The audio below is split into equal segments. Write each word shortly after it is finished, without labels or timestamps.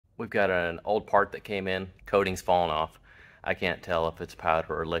We've got an old part that came in, coating's fallen off. I can't tell if it's powder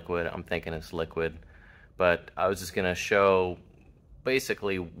or liquid. I'm thinking it's liquid, but I was just gonna show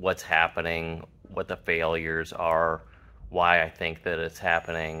basically what's happening, what the failures are, why I think that it's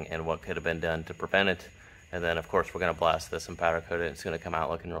happening, and what could have been done to prevent it. And then of course we're gonna blast this and powder coat it. It's gonna come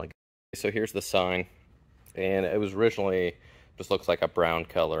out looking really good. So here's the sign, and it was originally just looks like a brown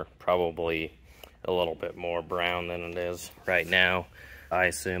color, probably a little bit more brown than it is right now. I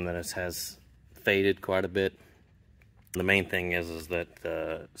assume that it has faded quite a bit. The main thing is that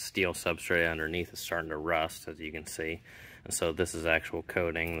the steel substrate underneath is starting to rust, as you can see. And so this is actual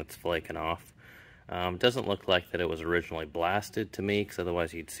coating that's flaking off. It doesn't look like that it was originally blasted to me, because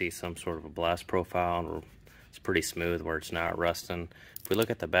otherwise you'd see some sort of a blast profile, and it's pretty smooth where it's not rusting. If we look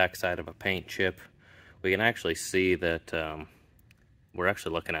at the back side of a paint chip, we can actually see that we're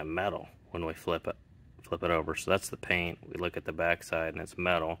actually looking at metal when we flip it over. So that's the paint. We look at the back side and it's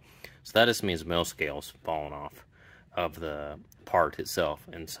metal. So that just means mill scale's falling off of the part itself.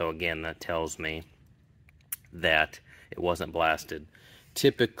 And so again, that tells me that it wasn't blasted.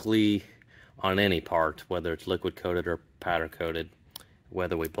 Typically on any part, whether it's liquid coated or powder coated,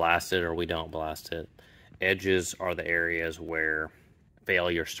 whether we blast it or we don't blast it, edges are the areas where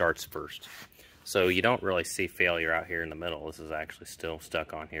failure starts first. So you don't really see failure out here in the middle. This is actually still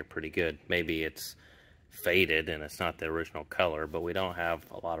stuck on here pretty good. Maybe it's faded and it's not the original color, but we don't have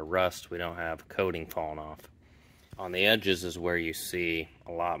a lot of rust. We don't have coating falling off. On the edges is where you see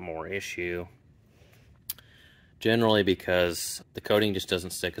a lot more issue, generally because the coating just doesn't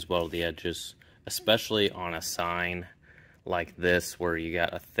stick as well to the edges, especially on a sign like this where you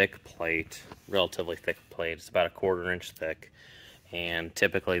got a thick plate, relatively thick plate. It's about 1/4 inch thick, and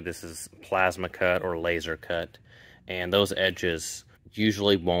typically this is plasma cut or laser cut, and those edges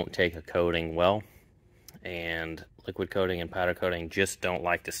usually won't take a coating well, and liquid coating and powder coating just don't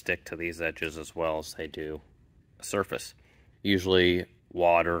like to stick to these edges as well as they do a surface. Usually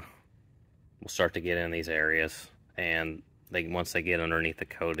water will start to get in these areas, and once they get underneath the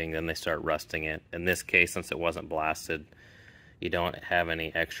coating, then they start rusting it. In this case, since it wasn't blasted, you don't have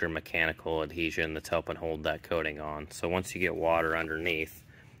any extra mechanical adhesion that's helping hold that coating on. So once you get water underneath,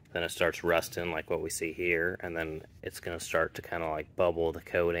 then it starts rusting like what we see here, and then it's going to start to kind of like bubble the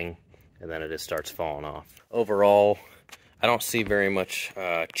coating, and then it just starts falling off. Overall, I don't see very much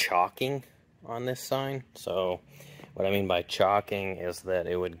chalking on this sign. So what I mean by chalking is that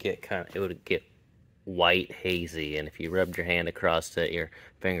it would get white hazy, and if you rubbed your hand across it, your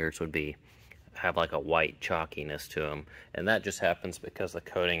fingers would have like a white chalkiness to them, and that just happens because the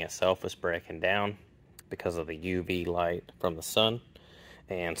coating itself is breaking down because of the UV light from the sun,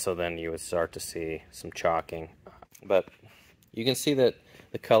 and so then you would start to see some chalking. But you can see that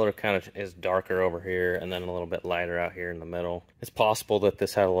the color kind of is darker over here and then a little bit lighter out here in the middle. It's possible that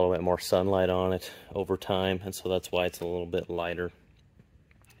this had a little bit more sunlight on it over time, and so that's why it's a little bit lighter.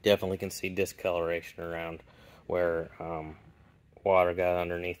 Definitely can see discoloration around where water got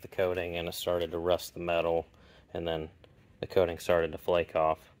underneath the coating and it started to rust the metal, and then the coating started to flake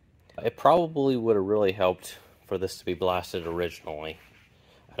off. It probably would have really helped for this to be blasted originally.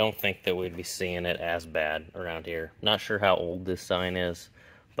 I don't think that we'd be seeing it as bad around here. Not sure how old this sign is,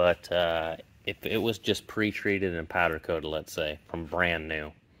 but if it was just pre-treated and powder coated, let's say, from brand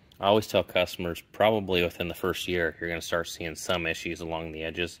new, I always tell customers probably within the first year you're going to start seeing some issues along the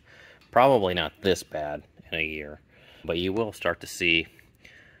edges. Probably not this bad in a year, but you will start to see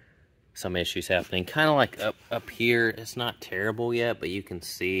some issues happening. Kind of like up here, it's not terrible yet, but you can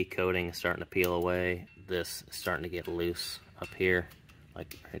see coating is starting to peel away. This is starting to get loose up here,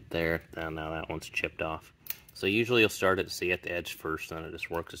 like right there. And now that one's chipped off. So usually you'll start to see at the edge first, and then it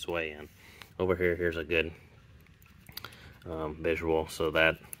just works its way in. Over here, here's a good visual. So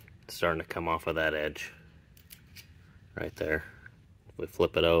that's starting to come off of that edge right there. If we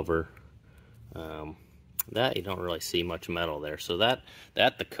flip it over, that you don't really see much metal there. So that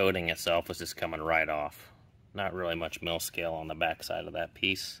the coating itself is just coming right off. Not really much mill scale on the back side of that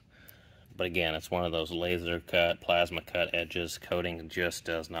piece. But again, it's one of those laser cut, plasma cut edges. Coating just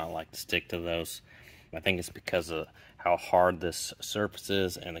does not like to stick to those. I think it's because of how hard this surface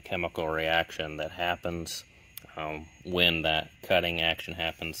is and the chemical reaction that happens when that cutting action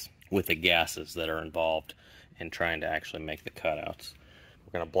happens with the gases that are involved in trying to actually make the cutouts.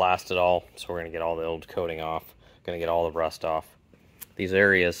 We're going to blast it all, so we're going to get all the old coating off, going to get all the rust off. These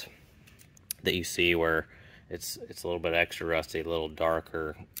areas that you see where it's a little bit extra rusty, a little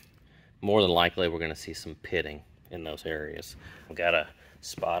darker, more than likely we're going to see some pitting in those areas. We've got a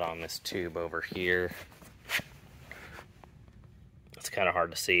spot on this tube over here. It's kind of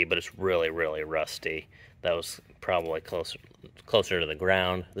hard to see, but it's really, really rusty. that was probably closer to the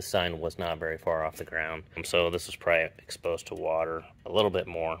ground. The sign was not very far off the ground. So this was probably exposed to water a little bit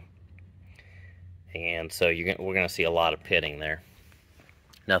more. And so we're going to see a lot of pitting there.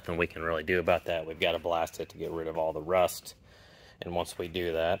 Nothing we can really do about that. We've got to blast it to get rid of all the rust. And once we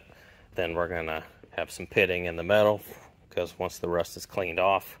do that, then we're going to have some pitting in the metal, because once the rust is cleaned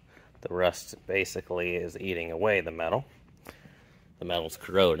off, the rust basically is eating away the metal. The metal's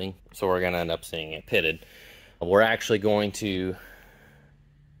corroding, so we're going to end up seeing it pitted. We're actually going to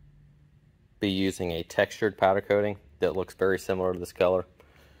be using a textured powder coating that looks very similar to this color.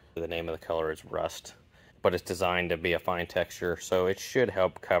 The name of the color is Rust, but it's designed to be a fine texture, so it should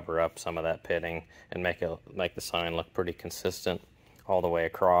help cover up some of that pitting and make the sign look pretty consistent all the way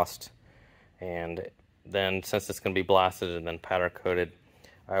across. And then, since it's going to be blasted and then powder coated,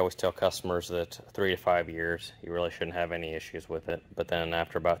 I always tell customers that 3 to 5 years, you really shouldn't have any issues with it. But then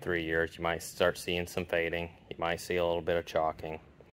after about 3 years, you might start seeing some fading. You might see a little bit of chalking.